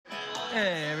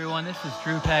Hey everyone, this is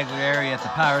Drew Pagliari at the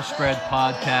Power Spread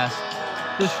Podcast.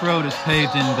 This road is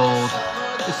paved in gold.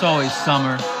 It's always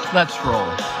summer. Let's roll.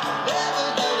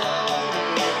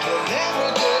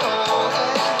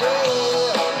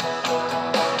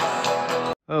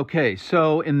 Okay,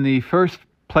 so in the first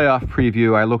playoff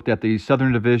preview, I looked at the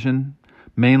Southern Division,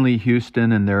 mainly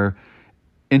Houston, and their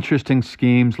interesting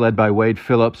schemes led by Wade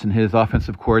Phillips and his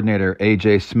offensive coordinator,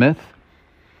 A.J. Smith.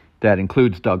 That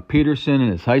includes Doug Peterson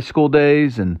in his high school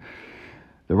days, and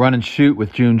the run and shoot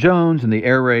with June Jones, and the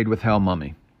air raid with Hal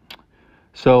Mumme.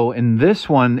 So in this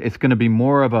one, it's going to be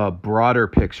more of a broader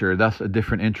picture, thus a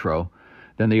different intro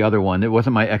than the other one. It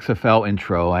wasn't my XFL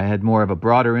intro. I had more of a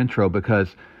broader intro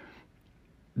because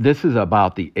this is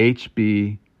about the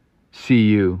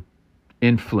HBCU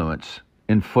influence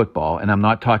in football, and I'm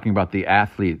not talking about the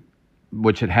athlete,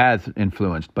 which it has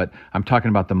influenced, but I'm talking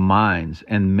about the minds,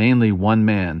 and mainly one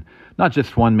man. Not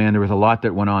just one man, there was a lot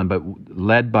that went on, but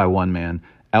led by one man,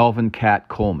 Alvin "Cat"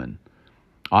 Coleman,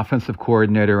 offensive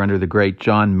coordinator under the great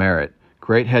John Merritt,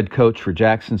 great head coach for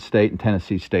Jackson State and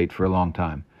Tennessee State for a long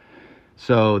time.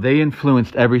 So they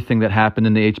influenced everything that happened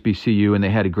in the HBCU, and they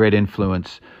had a great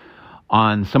influence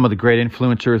on some of the great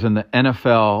influencers in the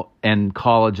NFL and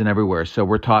college and everywhere. So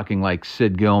we're talking like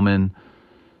Sid Gilman,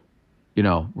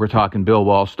 we're talking Bill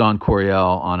Walsh, Don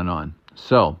Coryell, on and on.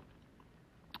 So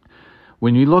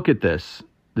when you look at this,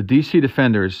 the DC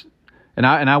Defenders, and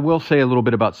I will say a little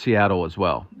bit about Seattle as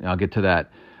well. I'll get to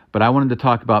that. But I wanted to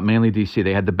talk about mainly DC.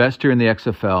 They had the best year in the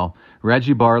XFL.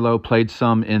 Reggie Barlow played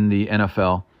some in the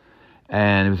NFL,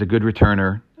 and he was a good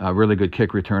returner, a really good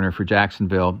kick returner for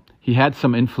Jacksonville. He had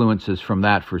some influences from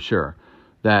that for sure,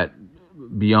 that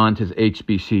beyond his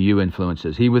HBCU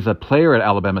influences. He was a player at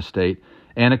Alabama State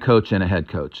and a coach and a head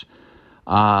coach.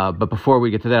 But before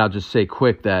we get to that, I'll just say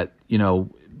quick that,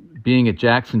 being at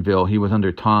Jacksonville, he was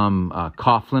under Tom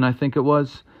Coughlin, I think it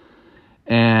was.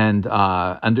 And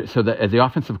as the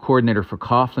offensive coordinator for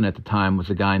Coughlin at the time was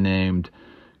a guy named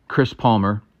Chris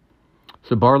Palmer.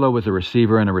 So Barlow was a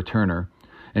receiver and a returner.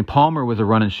 And Palmer was a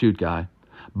run and shoot guy.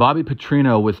 Bobby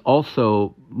Petrino was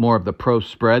also more of the pro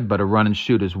spread, but a run and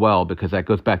shoot as well, because that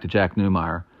goes back to Jack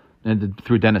Newmeyer and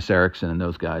through Dennis Erickson and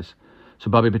those guys. So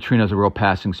Bobby Petrino's a real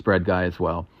passing spread guy as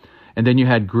well. And then you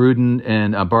had Gruden,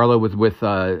 and Barlow was with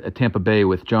Tampa Bay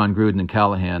with John Gruden and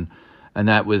Callahan, and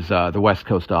that was the West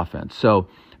Coast offense. So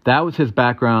that was his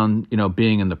background,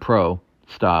 being in the pro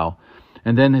style.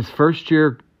 And then his first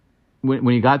year, when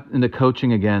he got into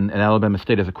coaching again at Alabama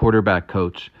State as a quarterback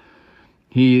coach,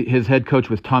 his head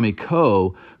coach was Tommy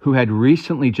Coe, who had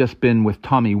recently just been with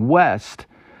Tommy West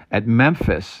at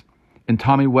Memphis, and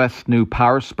Tommy West's new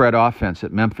power spread offense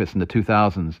at Memphis in the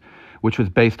 2000s, which was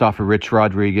based off of Rich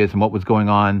Rodriguez and what was going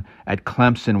on at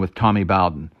Clemson with Tommy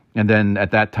Bowden. And then at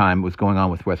that time, it was going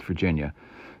on with West Virginia.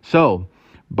 So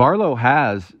Barlow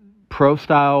has pro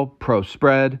style, pro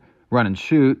spread, run and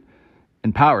shoot,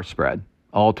 and power spread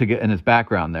all to get in his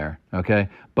background there, okay?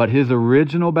 But his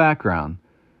original background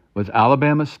was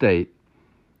Alabama State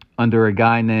under a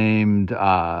guy named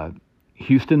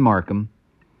Houston Markham,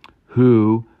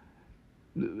 who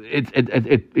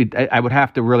I would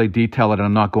have to really detail it, and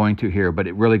I'm not going to here, but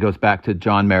it really goes back to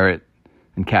John Merritt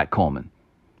and Cat Coleman,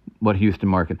 what Houston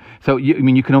Markham. So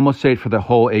you can almost say it for the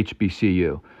whole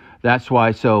HBCU. That's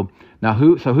why. So now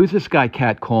who's this guy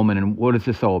Cat Coleman, and what is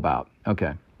this all about?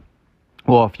 Okay.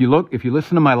 Well, if you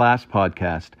listen to my last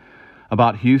podcast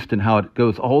about Houston, how it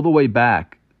goes all the way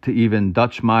back to even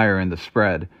Dutch Meyer and the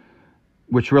spread,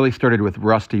 which really started with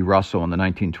Rusty Russell in the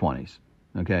 1920s.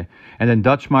 Okay, and then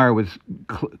Dutch Meyer was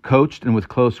coached and was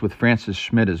close with Francis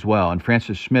Schmidt as well, and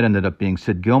Francis Schmidt ended up being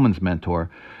Sid Gilman's mentor,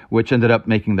 which ended up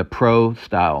making the pro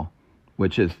style,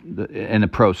 which is and the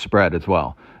pro spread as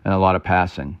well, and a lot of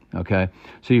passing. Okay,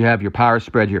 so you have your power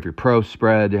spread, you have your pro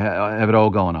spread, you have it all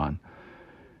going on.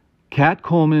 Cat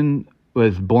Coleman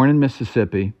was born in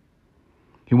Mississippi.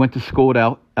 He went to school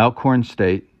at Alcorn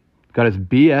State, got his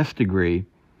BS degree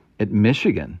at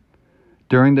Michigan.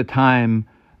 During the time,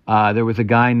 there was a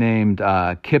guy named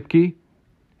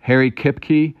Harry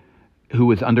Kipke, who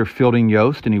was under Fielding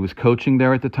Yost, and he was coaching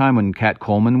there at the time when Cat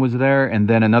Coleman was there. And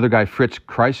then another guy, Fritz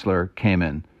Chrysler, came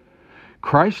in.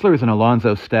 Chrysler is an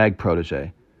Alonzo Stagg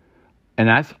protege. And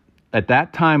that's at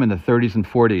that time in the 30s and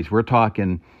 40s, we're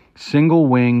talking single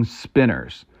wing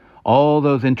spinners, all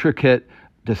those intricate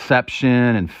deception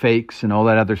and fakes and all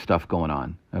that other stuff going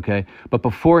on. Okay. But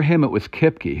before him, it was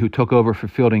Kipke who took over for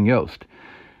Fielding Yost.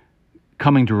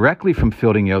 Coming directly from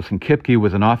Fielding Yost, and Kipke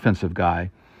was an offensive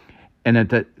guy.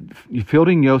 And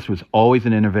Fielding Yost was always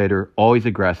an innovator, always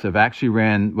aggressive, actually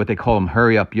ran what they call him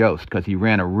hurry up Yost, because he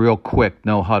ran a real quick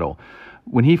no huddle.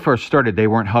 when he first started, they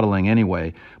weren't huddling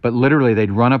anyway, but literally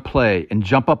they'd run a play and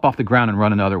jump up off the ground and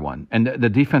run another one. And the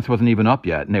defense wasn't even up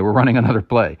yet, and they were running another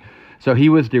play. So he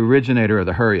was the originator of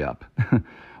the hurry up.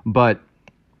 But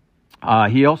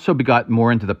he also got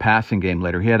more into the passing game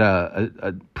later. He had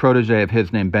a protege of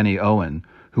his named Benny Owen,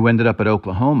 who ended up at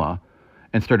Oklahoma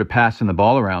and started passing the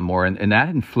ball around more. And that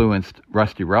influenced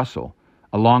Rusty Russell,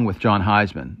 along with John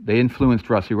Heisman. They influenced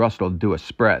Rusty Russell to do a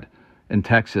spread in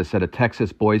Texas at a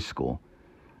Texas boys' school.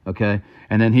 Okay?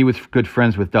 And then he was good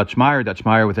friends with Dutch Meyer. Dutch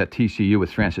Meyer was at TCU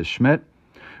with Francis Schmidt.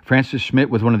 Francis Schmidt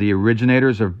was one of the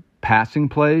originators of passing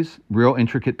plays, real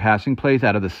intricate passing plays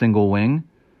out of the single wing.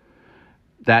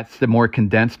 That's the more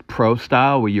condensed pro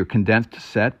style where you're condensed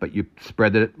set, but you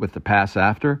spread it with the pass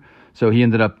after. So he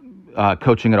ended up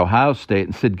coaching at Ohio State,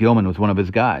 and Sid Gilman was one of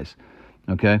his guys.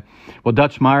 Okay? Well,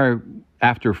 Dutch Meyer,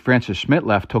 after Francis Schmidt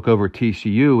left, took over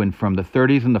TCU, and from the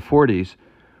 30s and the 40s,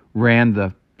 ran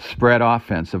the spread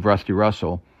offense of Rusty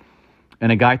Russell.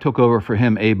 And a guy took over for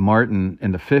him, Abe Martin,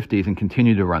 in the 50s and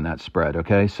continued to run that spread,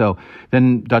 okay? So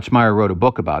then Dutch Meyer wrote a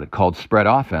book about it called Spread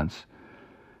Offense.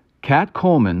 Cat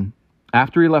Coleman,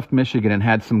 after he left Michigan and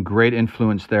had some great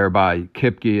influence there by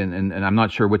Kipke, and I'm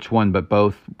not sure which one, but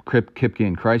both Kipke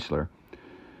and Chrysler,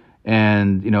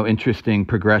 and, interesting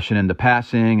progression in the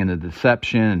passing and the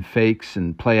deception and fakes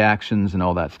and play actions and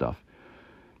all that stuff.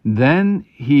 Then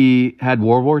he had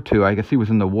World War II. I guess he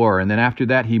was in the war. And then after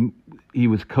that, he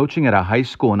was coaching at a high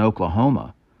school in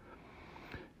Oklahoma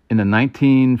in the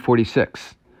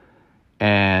 1946.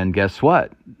 And guess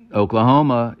what?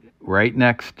 Oklahoma, right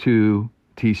next to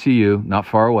TCU, not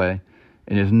far away.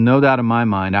 And there's no doubt in my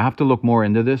mind, I have to look more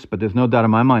into this, but there's no doubt in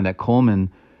my mind that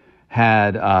Coleman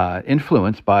had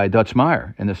influence by Dutch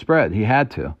Meyer in the spread. He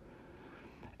had to.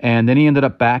 And then he ended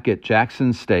up back at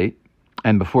Jackson State.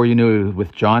 And before you knew it, was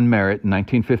with John Merritt in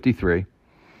 1953.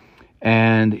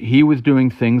 And he was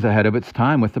doing things ahead of its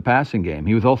time with the passing game.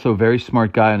 He was also a very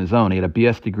smart guy on his own. He had a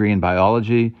BS degree in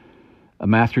biology, a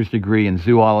master's degree in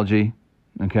zoology.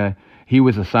 Okay, he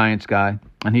was a science guy,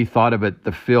 and he thought of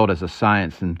the field as a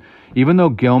science. And even though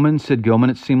Sid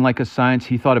Gilman, it seemed like a science,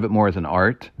 he thought of it more as an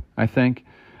art, I think.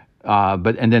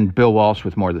 And then Bill Walsh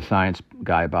was more the science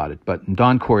guy about it. But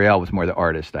Don Coryell was more the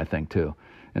artist, I think, too,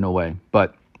 in a way.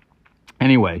 But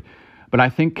anyway, but I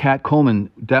think Cat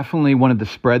Coleman definitely wanted to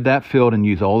spread that field and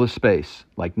use all the space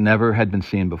like never had been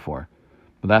seen before.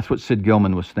 But that's what Sid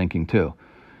Gilman was thinking too.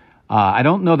 I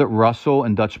don't know that Russell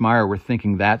and Dutch Meyer were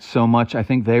thinking that so much. I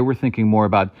think they were thinking more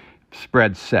about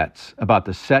spread sets, about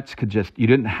the sets you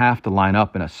didn't have to line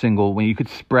up in a single, when you could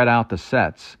spread out the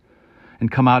sets and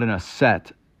come out in a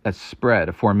set, a spread,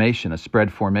 a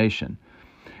spread formation.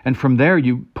 And from there,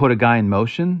 you put a guy in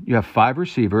motion. You have 5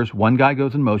 receivers. One guy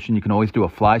goes in motion. You can always do a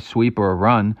fly sweep or a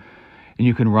run, and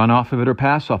you can run off of it or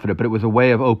pass off of it. But it was a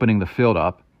way of opening the field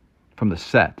up from the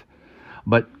set.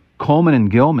 But Coleman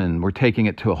and Gilman were taking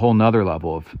it to a whole nother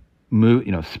level of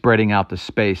spreading out the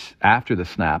space after the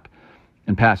snap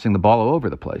and passing the ball all over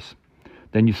the place.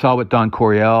 Then you saw with Don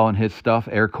Coryell and his stuff,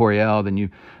 Air Coryell.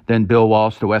 Then Bill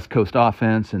Walsh, the West Coast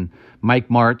offense, and Mike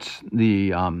Martz,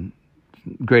 the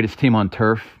greatest team on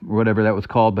turf, or whatever that was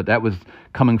called, but that was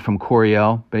coming from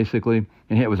Coryell, basically,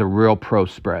 and it was a real pro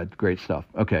spread. Great stuff.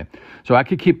 Okay, so I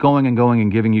could keep going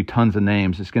and giving you tons of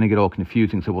names. It's going to get all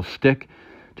confusing, so we'll stick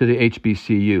to the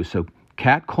HBCU. So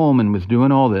Cat Coleman was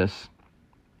doing all this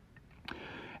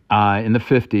in the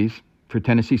 50s for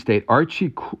Tennessee State.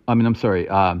 John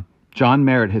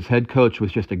Merritt, his head coach,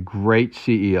 was just a great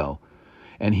CEO,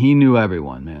 and he knew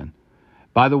everyone, man.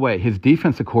 By the way, his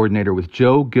defensive coordinator was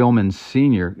Joe Gilliam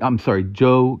Sr., not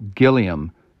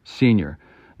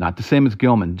the same as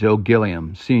Gilman, Joe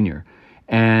Gilliam Sr.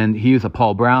 And he was a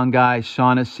Paul Brown guy,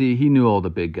 Shaughnessy. He knew all the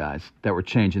big guys that were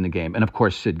changing the game. And, of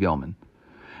course, Sid Gilman.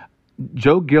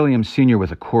 Joe Gilliam Sr.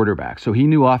 was a quarterback, so he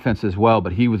knew offense as well,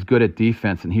 but he was good at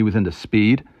defense, and he was into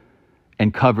speed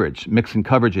and coverage, mixing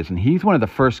coverages. And he's one of the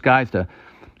first guys to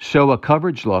show a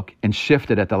coverage look and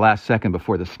shift it at the last second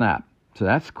before the snap. So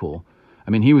that's cool. I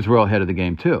mean, he was real ahead of the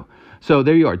game, too. So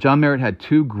there you are. John Merritt had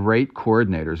 2 great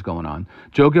coordinators going on.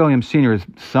 Joe Gilliam Sr.'s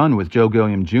son was Joe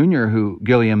Gilliam Jr., who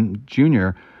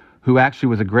actually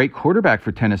was a great quarterback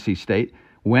for Tennessee State,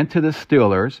 went to the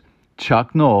Steelers.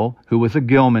 Chuck Noll, who was a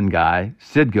Gilman guy,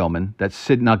 Sid Gilman, that's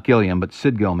Sid, not Gilliam, but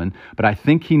Sid Gilman. But I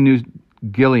think he knew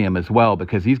Gilliam as well,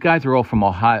 because these guys are all from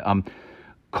Ohio.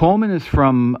 Coleman is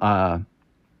from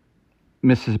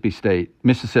Mississippi.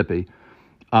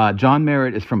 John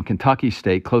Merritt is from Kentucky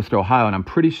State, close to Ohio, and I'm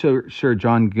pretty sure Joe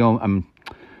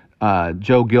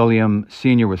Gilliam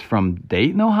Sr. was from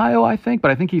Dayton, Ohio, I think, but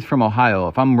I think he's from Ohio.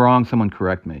 If I'm wrong, someone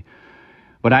correct me.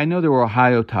 But I know there were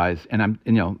Ohio ties, and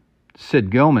Sid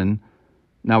Gilman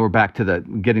Now we're back to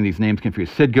getting these names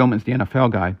confused. Sid Gilman's the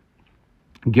NFL guy.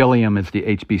 Gilliam is the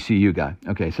HBCU guy.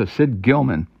 Okay, so Sid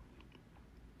Gilman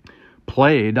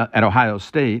played at Ohio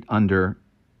State under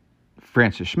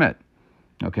Francis Schmidt.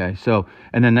 Okay, so,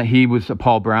 and then he was a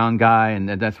Paul Brown guy, and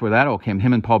that's where that all came.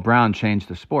 Him and Paul Brown changed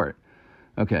the sport.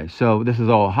 Okay, so this is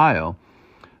all Ohio.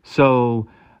 So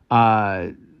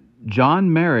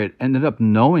John Merritt ended up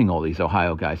knowing all these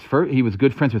Ohio guys. First, he was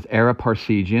good friends with Ara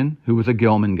Parsegian, who was a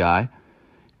Gilman guy.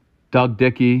 Doug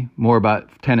Dickey, more about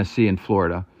Tennessee and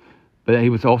Florida. But he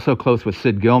was also close with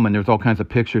Sid Gilman. There's all kinds of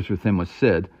pictures with him with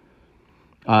Sid.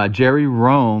 Jerry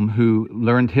Rome, who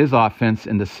learned his offense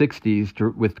in the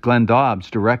 60s with Glenn Dobbs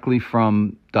directly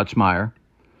from Dutch Meyer.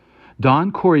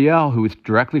 Don Coryell, who was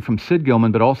directly from Sid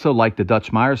Gilman, but also liked the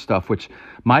Dutch Meyer stuff, which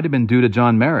might have been due to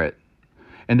John Merritt.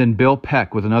 And then Bill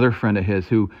Peck was another friend of his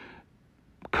who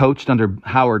coached under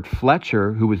Howard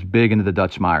Fletcher, who was big into the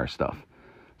Dutch Meyer stuff.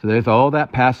 So there's all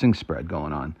that passing spread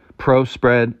going on. Pro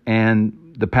spread and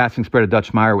the passing spread of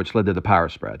Dutch Meyer, which led to the power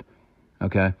spread.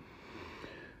 Okay?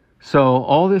 So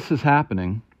all this is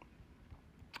happening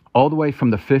all the way from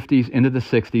the 50s into the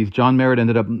 60s. John Merritt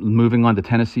ended up moving on to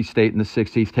Tennessee State in the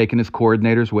 60s, taking his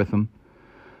coordinators with him.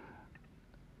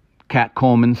 Cat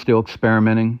Coleman still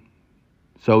experimenting.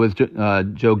 So is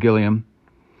Joe Gilliam.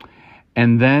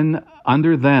 And then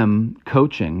under them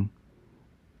coaching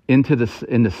in the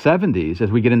 70s,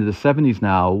 as we get into the 70s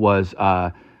now, was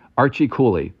Archie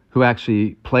Cooley, who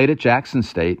actually played at Jackson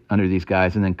State under these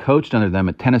guys and then coached under them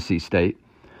at Tennessee State.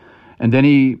 And then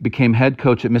he became head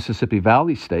coach at Mississippi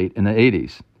Valley State in the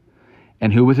 80s.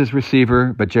 And who was his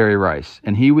receiver but Jerry Rice?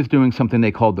 And he was doing something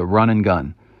they called the run and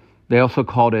gun. They also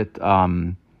called it, they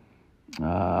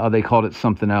called it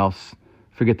something else.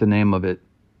 Forget the name of it.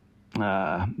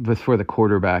 It was for the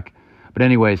quarterback. But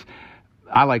anyways,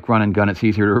 I like run and gun. It's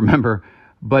easier to remember.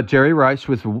 But Jerry Rice,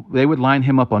 they would line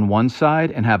him up on one side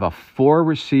and have 4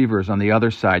 receivers on the other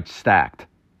side stacked.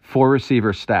 4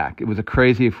 receiver stack. It was a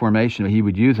crazy formation, but he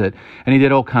would use it. And he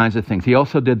did all kinds of things. He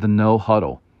also did the no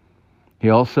huddle. He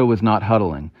also was not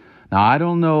huddling. Now, I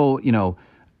don't know,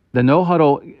 the no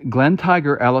huddle, Glenn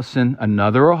Tiger Ellison,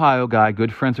 another Ohio guy,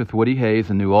 good friends with Woody Hayes,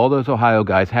 and knew all those Ohio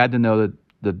guys, had to know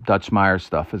the Dutch Meyer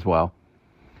stuff as well.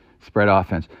 Spread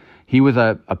offense. He was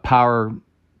a power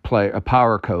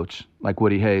coach like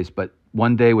Woody Hayes, but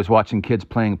one day was watching kids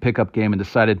playing a pickup game and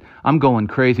decided, I'm going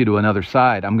crazy to another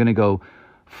side. I'm going to go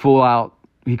full out,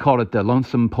 he called it the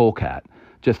lonesome polecat,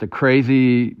 just a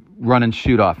crazy run and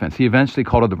shoot offense. He eventually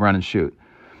called it the run and shoot.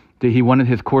 He wanted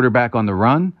his quarterback on the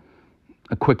run,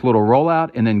 a quick little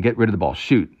rollout, and then get rid of the ball.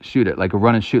 Shoot it, like a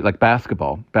run and shoot, like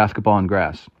basketball on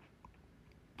grass.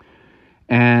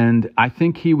 And I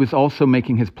think he was also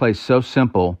making his plays so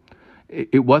simple.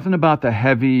 It wasn't about the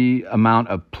heavy amount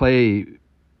of plays.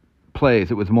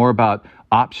 It was more about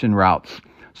option routes.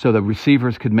 So the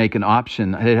receivers could make an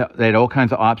option. They had all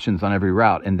kinds of options on every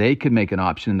route, and they could make an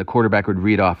option, and the quarterback would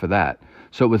read off of that.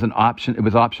 So it was an option. It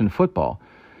was option football.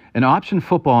 And option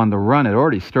football on the run had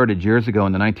already started years ago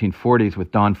in the 1940s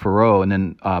with Don Farrow, and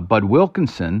then Bud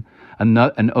Wilkinson,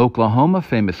 an Oklahoma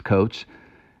famous coach,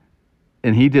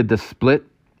 and he did the split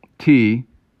T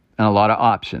and a lot of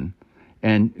option.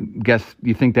 And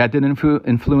you think that did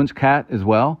influence Cat as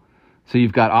well? So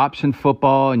you've got option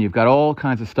football and you've got all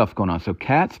kinds of stuff going on. So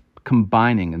Cat's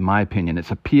combining, in my opinion,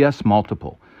 it's a PS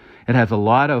multiple. It has a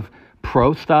lot of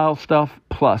pro-style stuff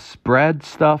plus spread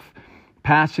stuff,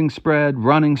 passing spread,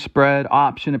 running spread,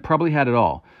 option. It probably had it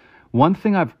all. One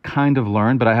thing I've kind of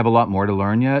learned, but I have a lot more to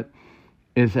learn yet,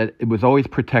 is that it was always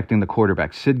protecting the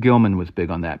quarterback. Sid Gilman was big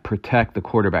on that, protect the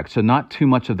quarterback. So not too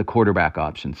much of the quarterback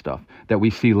option stuff that we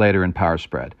see later in power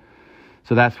spread.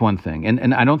 So that's one thing.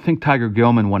 And I don't think Tiger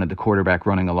Gilman wanted the quarterback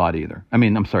running a lot either.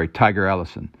 Tiger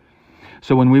Ellison.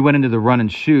 So when we went into the run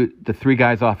and shoot, the 3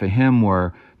 guys off of him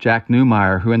were Jack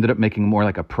Newmeyer, who ended up making more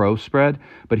like a pro spread,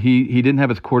 but he didn't have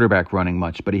his quarterback running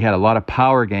much, but he had a lot of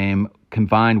power game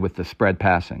combined with the spread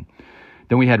passing.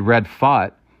 Then we had Red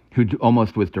Fott, who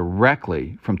almost was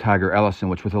directly from Tiger Ellison,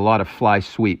 which was a lot of fly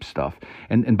sweep stuff.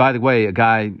 And by the way,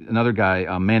 another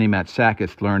guy, Manny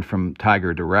Matsakis, learned from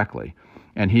Tiger directly.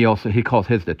 And he calls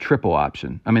his the triple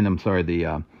option.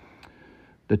 The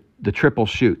triple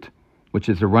shoot, which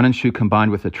is the run and shoot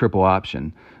combined with the triple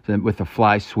option, with the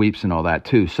fly sweeps and all that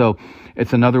too. So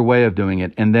it's another way of doing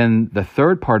it. And then the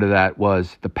third part of that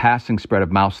was the passing spread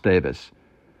of Mouse Davis,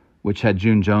 which had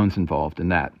June Jones involved in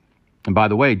that. And by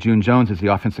the way, June Jones is the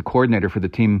offensive coordinator for the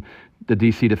team the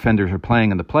DC Defenders are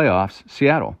playing in the playoffs,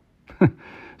 Seattle.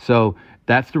 So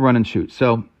that's the run and shoot.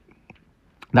 So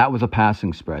that was a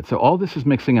passing spread. So all this is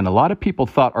mixing in. A lot of people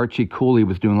thought Archie Cooley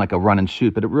was doing like a run and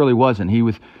shoot, but it really wasn't. He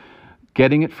was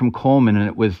getting it from Coleman, and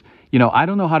it was, I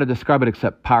don't know how to describe it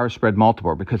except power spread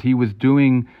multiple, because he was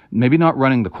doing, maybe not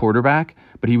running the quarterback,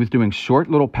 but he was doing short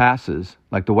little passes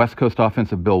like the West Coast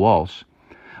offense of Bill Walsh,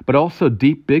 but also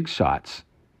deep big shots,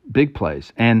 big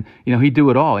plays. And, he'd do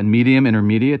it all in medium,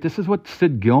 intermediate. This is what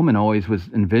Sid Gilman always was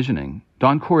envisioning.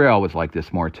 Don Coryell was like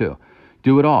this more too.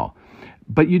 Do it all.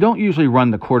 But you don't usually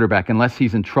run the quarterback unless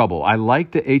he's in trouble. I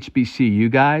like the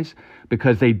HBCU guys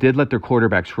because they did let their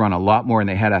quarterbacks run a lot more, and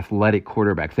they had athletic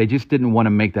quarterbacks. They just didn't want to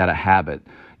make that a habit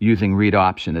using read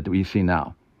option that we see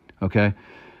now. Okay?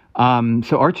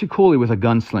 So Archie Cooley was a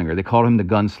gunslinger. They called him the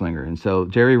gunslinger. And so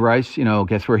Jerry Rice,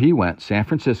 guess where he went? San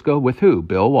Francisco with who?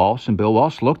 Bill Walsh. And Bill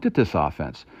Walsh looked at this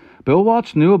offense. Bill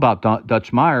Walsh knew about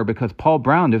Dutch Meyer because Paul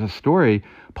Brown, there's a story,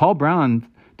 Paul Brown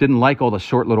didn't like all the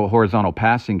short little horizontal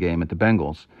passing game at the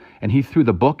Bengals. And he threw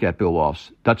the book at Bill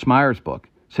Walsh, Dutch Meyer's book,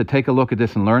 said, take a look at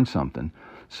this and learn something.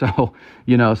 So,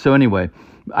 so anyway,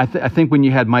 I think when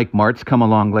you had Mike Martz come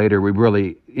along later, we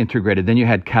really integrated. Then you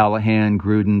had Callahan,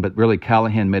 Gruden, but really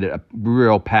Callahan made it a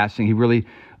real passing. He really,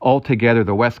 altogether,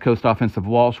 the West Coast offense of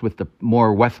Walsh with the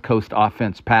more West Coast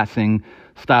offense passing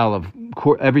style of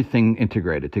everything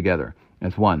integrated together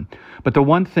as one. But the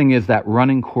one thing is that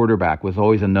running quarterback was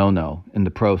always a no-no in the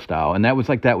pro style, and that was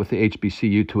like that with the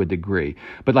HBCU to a degree.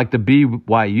 But like the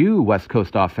BYU West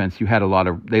Coast offense, you had a lot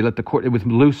of, it was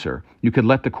looser. You could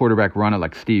let the quarterback run it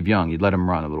like Steve Young. You'd let him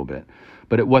run a little bit.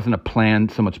 But it wasn't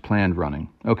so much planned running.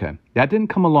 Okay. That didn't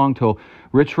come along till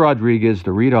Rich Rodriguez,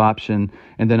 the read option,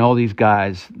 and then all these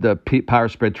guys, the power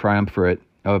spread triumvirate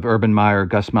of Urban Meyer,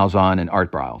 Gus Malzahn, and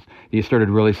Art Briles. You started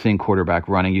really seeing quarterback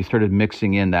running. You started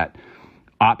mixing in that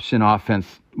option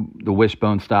offense, the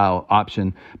wishbone style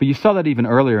option. But you saw that even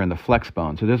earlier in the flex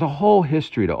bone. So there's a whole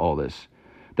history to all this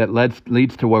that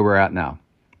leads to where we're at now.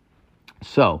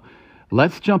 So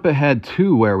let's jump ahead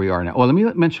to where we are now. Well, let me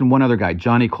mention one other guy,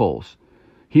 Johnny Coles.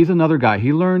 He's another guy.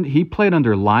 He played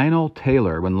under Lionel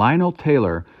Taylor when Lionel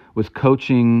Taylor was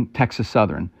coaching Texas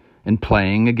Southern and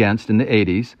playing against, in the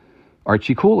 80s,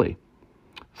 Archie Cooley.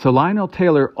 So Lionel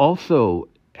Taylor also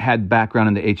had background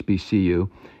in the HBCU.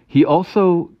 He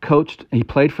also he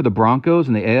played for the Broncos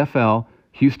in the AFL,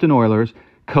 Houston Oilers,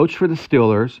 coached for the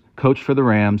Steelers, coached for the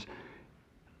Rams.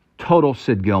 Total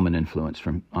Sid Gilman influence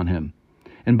on him.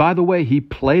 And by the way, he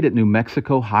played at New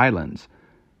Mexico Highlands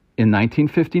in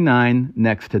 1959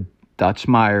 next to Dutch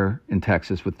Meyer in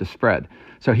Texas with the spread.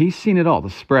 So he's seen it all, the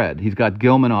spread. He's got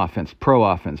Gilman offense, pro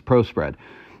spread.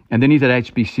 And then he's at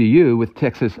HBCU with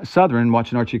Texas Southern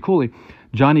watching Archie Cooley.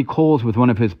 Johnny Coles with one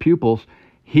of his pupils.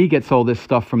 He gets all this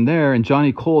stuff from there, and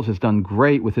Johnny Coles has done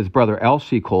great with his brother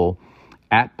L.C. Cole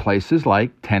at places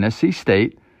like Tennessee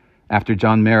State after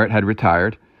John Merritt had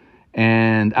retired,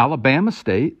 and Alabama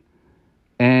State,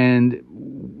 and,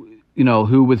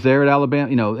 who was there at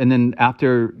Alabama, and then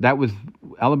after that was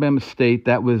Alabama State,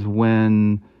 that was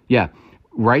when,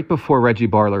 right before Reggie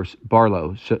Barlow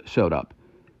showed up,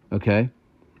 okay?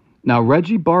 Now,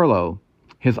 Reggie Barlow,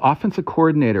 his offensive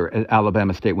coordinator at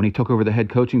Alabama State when he took over the head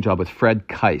coaching job was Fred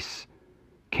Keiss,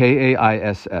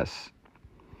 K-A-I-S-S.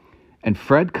 And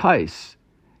Fred Keiss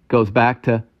goes back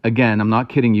to, again, I'm not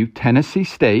kidding you, Tennessee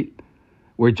State,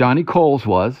 where Johnny Coles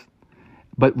was.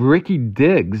 But Ricky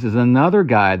Diggs is another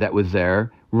guy that was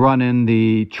there running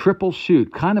the triple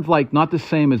shoot, kind of like not the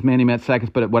same as Manny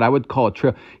Matsakis, but what I would call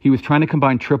he was trying to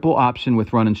combine triple option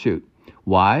with run and shoot.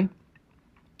 Why?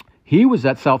 He was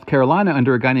at South Carolina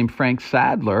under a guy named Frank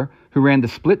Sadler, who ran the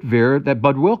split veer that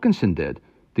Bud Wilkinson did,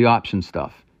 the option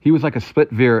stuff. He was like a split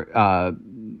veer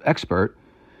expert,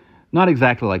 not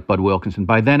exactly like Bud Wilkinson.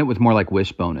 By then, it was more like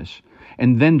wishbone-ish.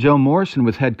 And then Joe Morrison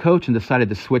was head coach and decided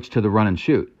to switch to the run and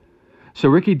shoot. So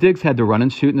Ricky Diggs had the run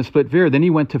and shoot and the split veer. Then he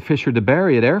went to Fisher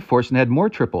DeBerry at Air Force and had more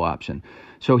triple option.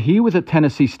 So he was at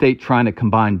Tennessee State trying to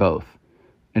combine both.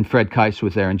 And Fred Keiss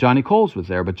was there, and Johnny Coles was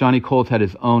there. But Johnny Coles had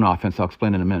his own offense. I'll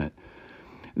explain in a minute.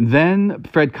 Then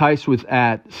Fred Keiss was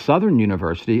at Southern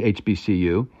University,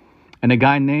 HBCU, and a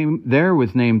guy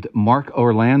was named Mark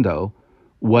Orlando,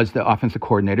 was the offensive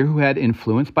coordinator who had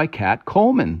influence by Cat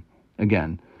Coleman,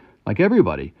 again, like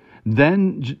everybody.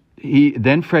 Then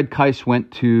Fred Keiss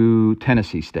went to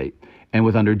Tennessee State and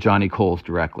was under Johnny Coles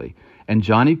directly. And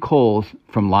Johnny Coles,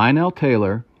 from Lionel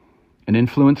Taylor, and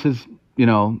influences,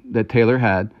 that Taylor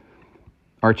had,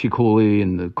 Archie Cooley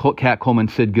and the Cat Coleman,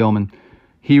 Sid Gilman,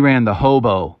 he ran the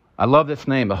hobo. I love this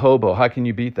name, the hobo. How can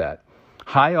you beat that?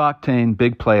 High octane,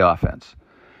 big play offense.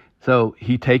 So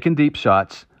he taking deep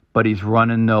shots, but he's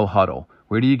running no huddle.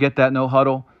 Where do you get that no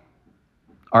huddle?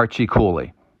 Archie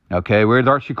Cooley. Okay, where's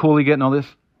Archie Cooley getting all this?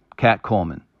 Cat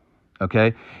Coleman.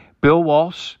 Okay, Bill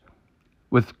Walsh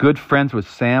was good friends with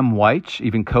Sam Weich,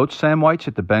 even coached Sam Weich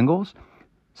at the Bengals.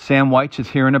 Sam White's is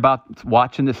hearing about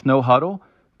watching this no huddle.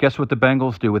 Guess what the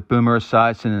Bengals do with Boomer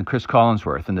Esiason and Chris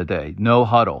Collinsworth in the day? No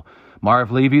huddle.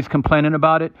 Marv Levy's complaining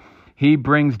about it. He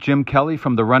brings Jim Kelly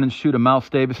from the run and shoot of Miles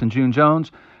Davis and June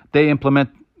Jones. They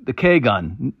implement the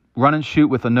K-gun, run and shoot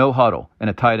with a no huddle and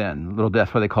a tight end.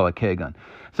 That's why they call it K-gun.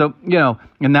 So,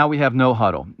 and now we have no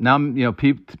huddle. Now,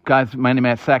 guys, my name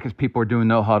at Sackers, people are doing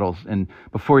no huddles. And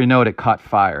before you know it, it caught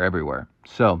fire everywhere.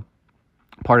 So,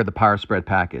 part of the power spread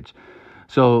package.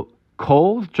 So,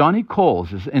 Johnny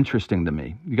Coles is interesting to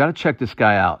me. You got to check this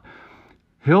guy out.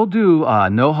 He'll do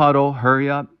no huddle, hurry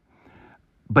up,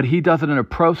 but he does it in a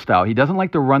pro style. He doesn't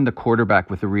like to run the quarterback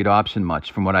with the read option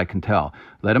much, from what I can tell.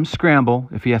 Let him scramble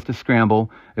if he has to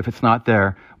scramble, if it's not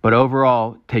there. But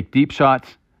overall, take deep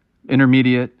shots,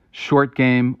 intermediate, short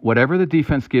game, whatever the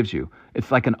defense gives you. It's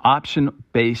like an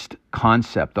option-based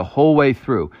concept the whole way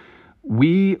through.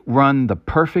 We run the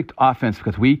perfect offense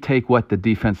because we take what the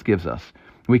defense gives us.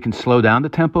 We can slow down the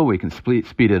tempo. We can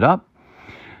speed it up.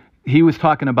 He was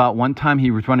talking about one time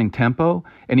he was running tempo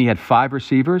and he had 5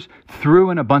 receivers, threw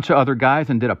in a bunch of other guys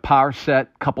and did a power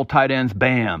set, couple tight ends,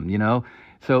 bam,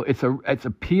 So it's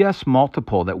a PS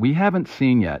multiple that we haven't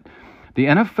seen yet. The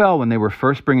NFL, when they were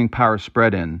first bringing power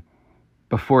spread in,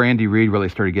 before Andy Reid really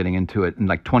started getting into it in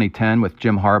like 2010 with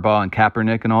Jim Harbaugh and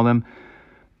Kaepernick and all them,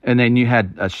 and then you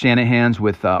had Shanahan's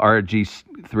with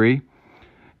RG3,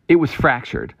 it was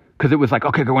fractured because it was like,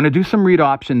 okay, we're going to do some read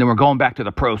option, then we're going back to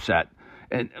the pro set.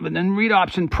 And then read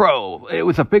option pro, it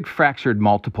was a big fractured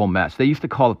multiple mess. They used to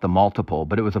call it the multiple,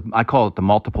 but I call it the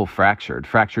multiple fractured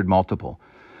multiple.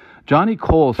 Johnny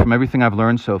Coles, from everything I've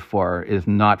learned so far, is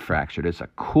not fractured. It's a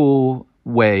cool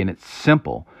way, and it's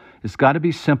simple. It's got to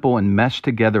be simple and meshed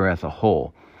together as a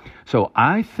whole. So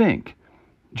I think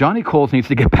Johnny Coles needs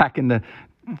to get back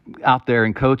out there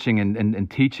and coaching and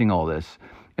teaching all this.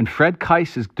 And Fred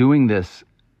Keiss is doing this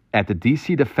at the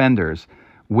DC Defenders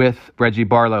with Reggie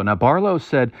Barlow. Now, Barlow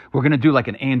said, we're going to do like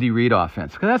an Andy Reid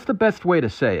offense. Because that's the best way to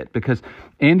say it. Because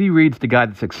Andy Reid's the guy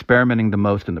that's experimenting the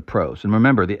most in the pros. And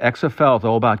remember, the XFL is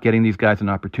all about getting these guys an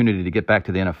opportunity to get back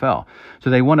to the NFL. So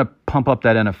they want to pump up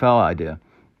that NFL idea.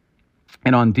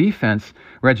 And on defense,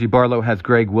 Reggie Barlow has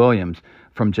Greg Williams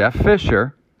from Jeff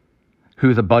Fisher,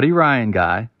 who's a Buddy Ryan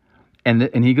guy.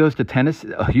 And he goes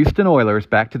to Houston Oilers,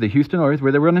 back to the Houston Oilers,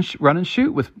 where they run and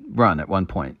shoot with run at one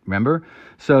point, remember?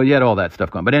 So you had all that stuff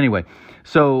going. But anyway,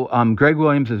 so Greg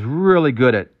Williams is really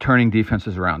good at turning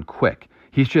defenses around quick.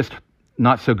 He's just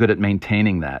not so good at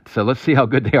maintaining that. So let's see how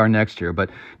good they are next year.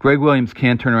 But Greg Williams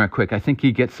can turn around quick. I think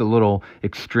he gets a little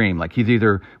extreme. Like he's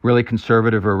either really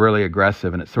conservative or really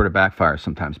aggressive, and it sort of backfires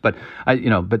sometimes. But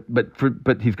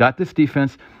but he's got this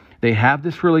defense. They have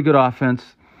this really good offense.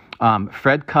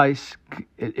 Fred Keiss,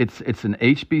 it's an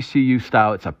HBCU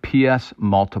style. It's a PS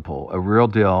multiple, a real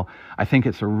deal. I think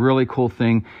it's a really cool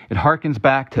thing. It harkens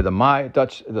back to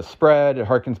the spread. It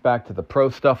harkens back to the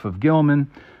pro stuff of Gilman.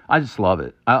 I just love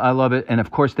it. I love it. And of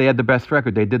course, they had the best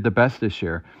record. They did the best this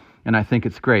year. And I think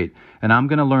it's great. And I'm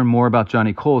going to learn more about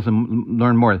Johnny Coles and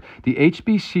learn more. The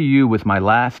HBCU was my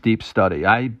last deep study.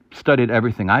 I studied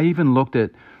everything. I even looked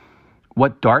at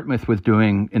what Dartmouth was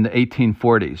doing in the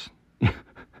 1840s.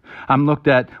 I'm looked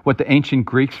at what the ancient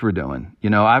Greeks were doing.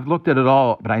 I've looked at it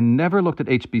all, but I never looked at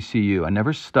HBCU. I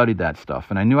never studied that stuff,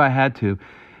 and I knew I had to.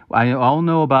 We all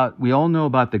know about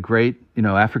the great,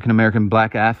 African-American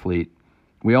black athlete.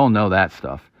 We all know that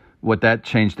stuff, what that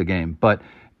changed the game. But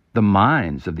the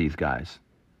minds of these guys,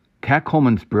 Cat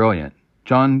Coleman's brilliant.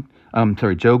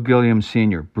 Joe Gilliam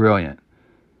Sr., brilliant.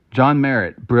 John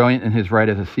Merritt, brilliant in his right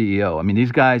as a CEO. I mean,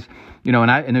 these guys,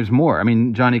 and there's more. I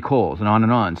mean, Johnny Coles and on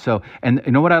and on. So, and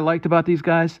you know what I liked about these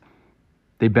guys?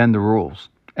 They bend the rules.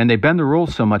 And they bend the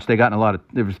rules so much, guys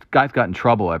got in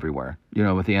trouble everywhere,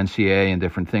 with the NCAA and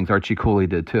different things. Archie Cooley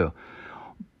did too.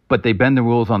 But they bend the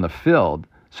rules on the field,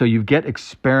 so you get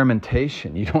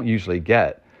experimentation you don't usually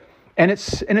get. And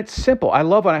it's simple. I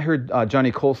love when I heard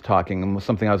Johnny Coles talking, and was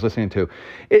something I was listening to.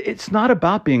 It's not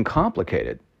about being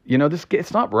complicated.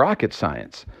 It's not rocket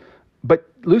science, but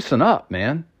loosen up,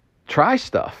 man. Try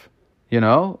stuff,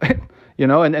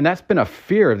 and that's been a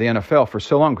fear of the NFL for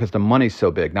so long because the money's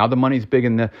so big. Now the money's big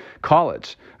in the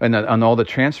college and on all the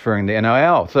transferring, the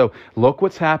NIL. So look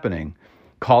what's happening.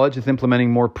 College is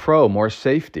implementing more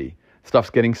safety. Stuff's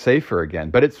getting safer again.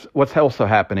 But what's also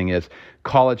happening is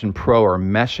college and pro are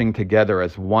meshing together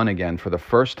as one again for the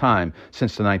first time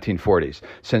since the 1940s,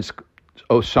 since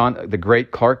the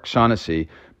great Clark Shaughnessy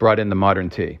brought in the modern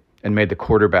T and made the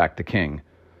quarterback the king.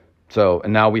 So,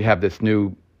 and now we have this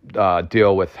new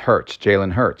deal with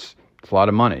Jalen Hurts. It's a lot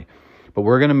of money. But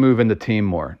we're going to move into team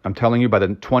more. I'm telling you, by the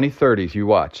 2030s, you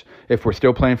watch. If we're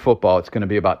still playing football, it's going to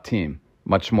be about team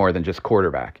much more than just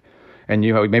quarterback. And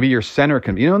maybe your center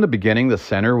can. In the beginning, the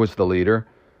center was the leader.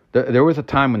 There was a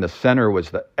time when the center was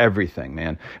the everything,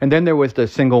 man. And then there was the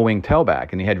single wing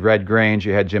tailback, and you had Red Grange,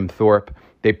 you had Jim Thorpe.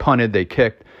 They punted, they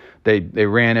kicked, they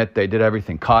ran it, they did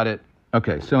everything, caught it.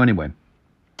 Okay, so anyway,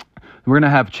 we're going to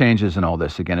have changes in all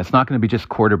this again. It's not going to be just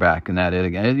quarterback and that it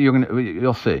again.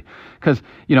 You'll see. Because,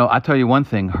 I tell you one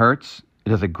thing, Hurts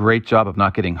does a great job of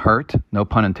not getting hurt, no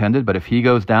pun intended, but if he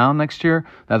goes down next year,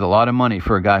 that's a lot of money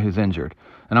for a guy who's injured.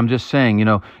 And I'm just saying,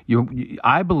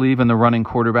 I believe in the running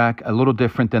quarterback a little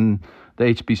different than the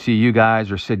HBCU guys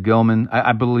or Sid Gilman.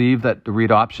 I believe that the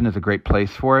read option is a great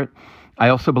place for it. I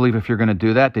also believe if you're going to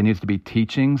do that, there needs to be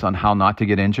teachings on how not to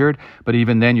get injured. But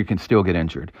even then, you can still get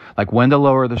injured. Like when to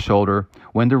lower the shoulder,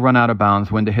 when to run out of bounds,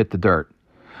 when to hit the dirt.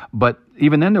 But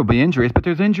even then, there'll be injuries, but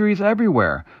there's injuries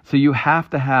everywhere. So you have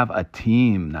to have a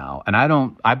team now. And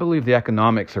I believe the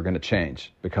economics are going to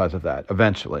change because of that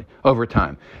eventually, over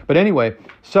time. But anyway,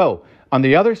 so on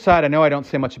the other side, I know I don't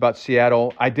say much about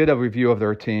Seattle. I did a review of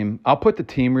their team. I'll put the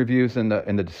team reviews in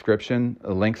the description,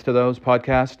 links to those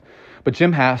podcasts. But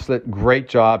Jim Haslett, great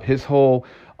job. His whole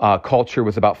culture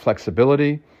was about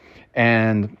flexibility,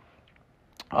 and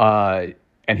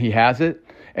he has it.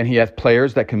 And he has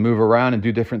players that can move around and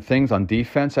do different things on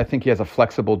defense. I think he has a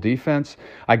flexible defense.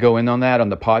 I go in on that on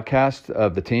the podcast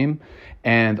of the team.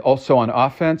 And also on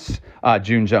offense,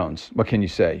 June Jones. What can you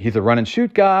say? He's a run and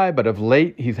shoot guy, but of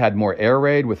late he's had more air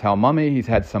raid with Hal Mummy. He's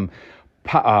had some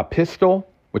pistol,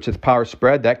 which is power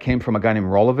spread. That came from a guy named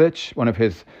Rolovich, one of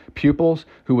his pupils,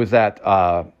 who was at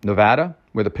Nevada,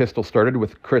 where the pistol started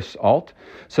with Chris Alt.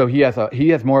 So he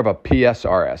has more of a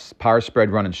PSRS, power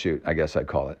spread run and shoot, I guess I'd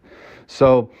call it.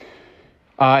 So,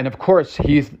 and of course,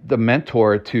 he's the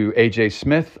mentor to A.J.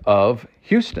 Smith of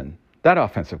Houston, that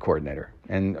offensive coordinator.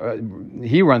 And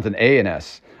he runs an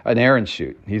A&S, an air and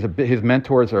shoot. His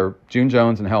mentors are June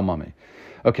Jones and Hal Mummy.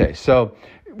 Okay, so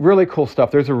really cool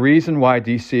stuff. There's a reason why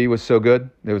D.C. was so good.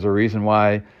 There was a reason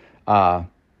why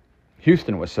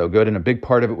Houston was so good, and a big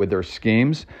part of it with their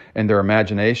schemes and their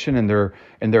imagination and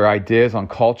their ideas on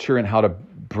culture and how to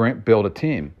build a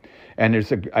team. And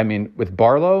with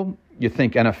Barlow, you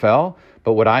think NFL,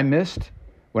 but what I missed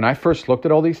when I first looked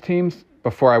at all these teams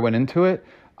before I went into it,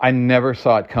 I never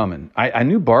saw it coming. I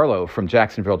knew Barlow from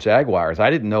Jacksonville Jaguars. I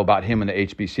didn't know about him in the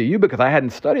HBCU because I hadn't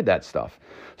studied that stuff.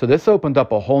 So this opened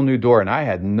up a whole new door, and I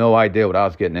had no idea what I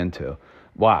was getting into.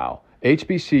 Wow.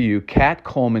 HBCU, Kat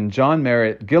Coleman, John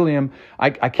Merritt, Gilliam.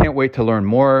 I can't wait to learn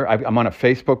more. I'm on a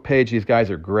Facebook page. These guys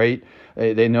are great.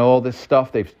 They know all this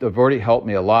stuff. They've already helped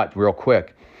me a lot real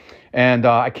quick. And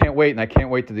I can't wait, and I can't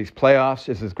wait to these playoffs.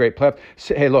 This is great playoffs.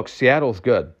 Hey, look, Seattle's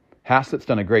good. Haslett's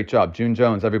done a great job. June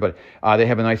Jones, everybody. They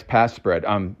have a nice pass spread.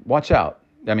 Watch out.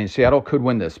 Seattle could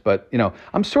win this, but,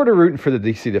 I'm sort of rooting for the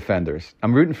DC Defenders.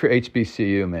 I'm rooting for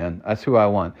HBCU, man. That's who I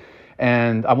want.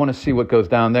 And I want to see what goes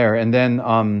down there. And then,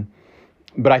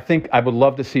 but I think I would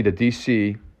love to see the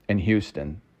DC and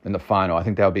Houston in the final. I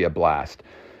think that would be a blast.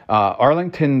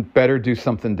 Arlington better do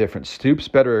something different. Stoops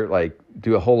better,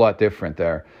 do a whole lot different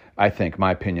there. I think,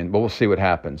 my opinion, but we'll see what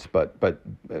happens.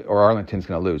 Or Arlington's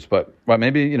going to lose. But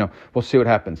maybe we'll see what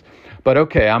happens. But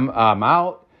okay, I'm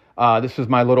out. This is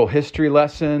my little history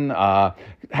lesson.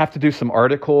 Have to do some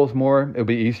articles more. It'll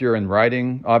be easier in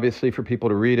writing, obviously, for people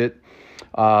to read it.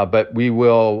 But I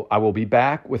will be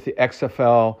back with the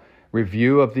XFL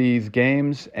review of these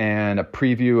games and a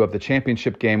preview of the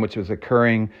championship game, which is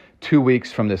occurring 2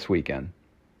 weeks from this weekend.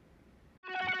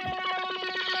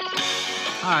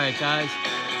 All right, guys.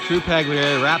 Drew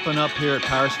Pagliari wrapping up here at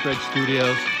Power Spread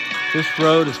Studios. This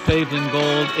road is paved in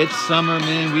gold. It's summer,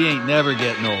 man. We ain't never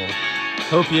getting old.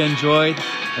 Hope you enjoyed.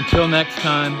 Until next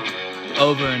time,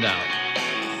 over and out.